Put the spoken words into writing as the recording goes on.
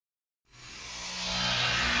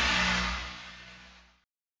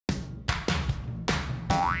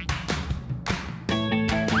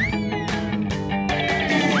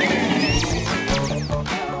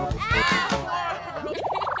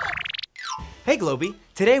Hey Globey,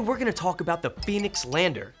 today we're going to talk about the Phoenix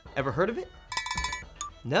Lander. Ever heard of it?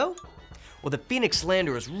 No? Well, the Phoenix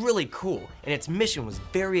Lander is really cool and its mission was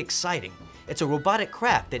very exciting. It's a robotic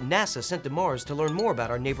craft that NASA sent to Mars to learn more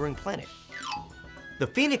about our neighboring planet. The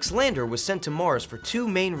Phoenix Lander was sent to Mars for two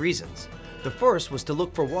main reasons. The first was to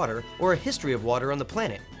look for water or a history of water on the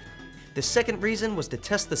planet. The second reason was to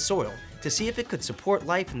test the soil to see if it could support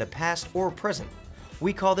life in the past or present.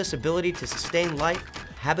 We call this ability to sustain life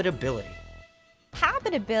habitability.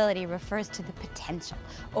 Habitability refers to the potential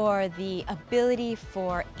or the ability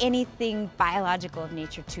for anything biological of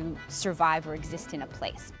nature to survive or exist in a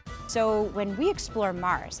place. So when we explore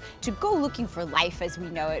Mars, to go looking for life as we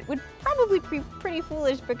know it would probably be pretty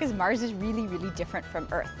foolish because Mars is really, really different from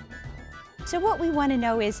Earth. So what we want to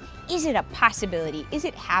know is it a possibility? Is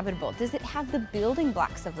it habitable? Does it have the building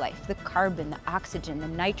blocks of life? The carbon, the oxygen, the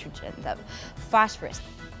nitrogen, the phosphorus,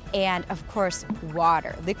 and of course,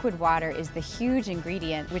 water. Liquid water is the huge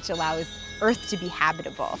ingredient which allows Earth to be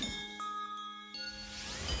habitable.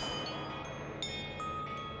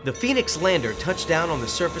 The Phoenix Lander touched down on the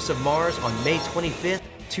surface of Mars on May 25th,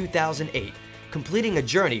 2008, completing a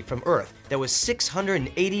journey from Earth that was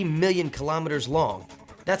 680 million kilometers long.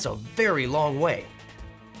 That's a very long way.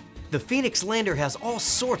 The Phoenix Lander has all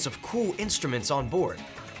sorts of cool instruments on board.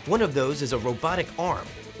 One of those is a robotic arm,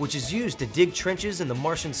 which is used to dig trenches in the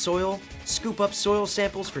Martian soil, scoop up soil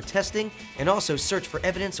samples for testing, and also search for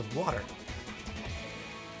evidence of water.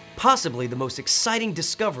 Possibly the most exciting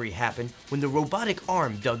discovery happened when the robotic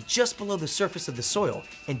arm dug just below the surface of the soil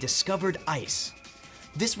and discovered ice.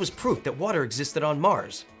 This was proof that water existed on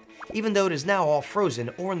Mars, even though it is now all frozen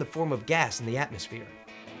or in the form of gas in the atmosphere.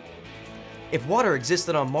 If water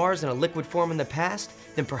existed on Mars in a liquid form in the past,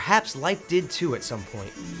 then perhaps life did too at some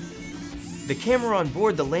point. The camera on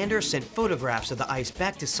board the lander sent photographs of the ice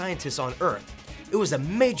back to scientists on Earth. It was a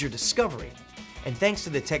major discovery. And thanks to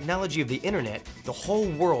the technology of the internet, the whole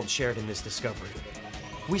world shared in this discovery.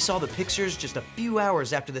 We saw the pictures just a few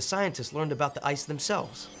hours after the scientists learned about the ice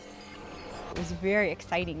themselves. It was very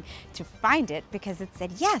exciting to find it because it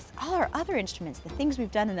said, yes, all our other instruments, the things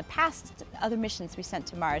we've done in the past, other missions we sent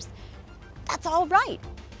to Mars, that's all right.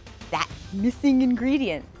 That missing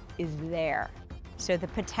ingredient is there. So the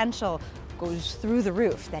potential goes through the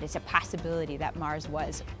roof that it's a possibility that Mars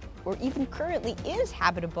was, or even currently is,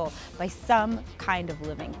 habitable by some kind of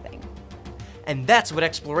living thing. And that's what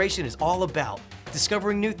exploration is all about.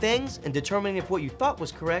 Discovering new things and determining if what you thought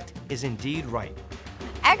was correct is indeed right.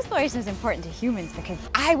 Exploration is important to humans because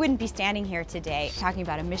I wouldn't be standing here today talking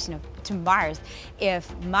about a mission to Mars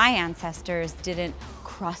if my ancestors didn't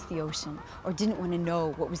cross the ocean or didn't want to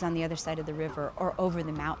know what was on the other side of the river or over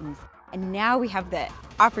the mountains. And now we have the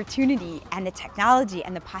opportunity and the technology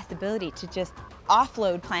and the possibility to just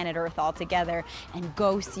offload planet Earth altogether and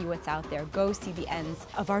go see what's out there, go see the ends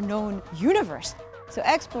of our known universe. So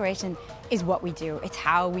exploration is what we do. It's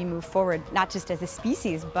how we move forward, not just as a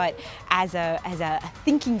species, but as a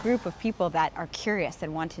thinking group of people that are curious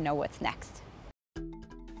and want to know what's next.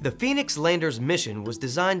 The Phoenix Lander's mission was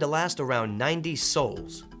designed to last around 90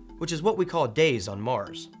 sols, which is what we call days on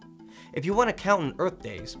Mars. If you want to count in Earth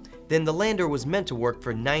days, then the lander was meant to work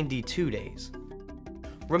for 92 days.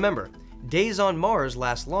 Remember, days on Mars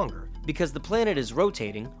last longer because the planet is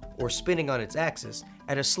rotating, or spinning on its axis,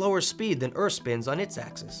 at a slower speed than Earth spins on its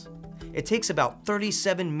axis. It takes about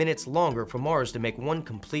 37 minutes longer for Mars to make one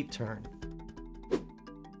complete turn.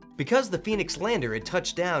 Because the Phoenix Lander had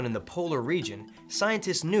touched down in the polar region,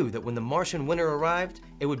 scientists knew that when the Martian winter arrived,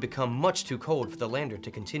 it would become much too cold for the lander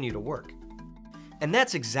to continue to work. And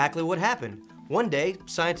that's exactly what happened. One day,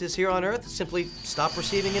 scientists here on Earth simply stopped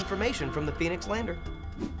receiving information from the Phoenix Lander.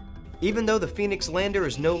 Even though the Phoenix Lander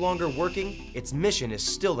is no longer working, its mission is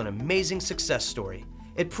still an amazing success story.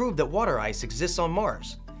 It proved that water ice exists on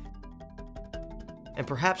Mars. And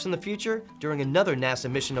perhaps in the future, during another NASA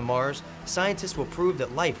mission to Mars, scientists will prove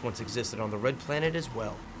that life once existed on the red planet as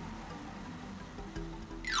well.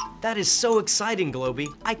 That is so exciting, Globey.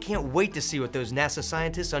 I can't wait to see what those NASA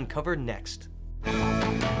scientists uncover next.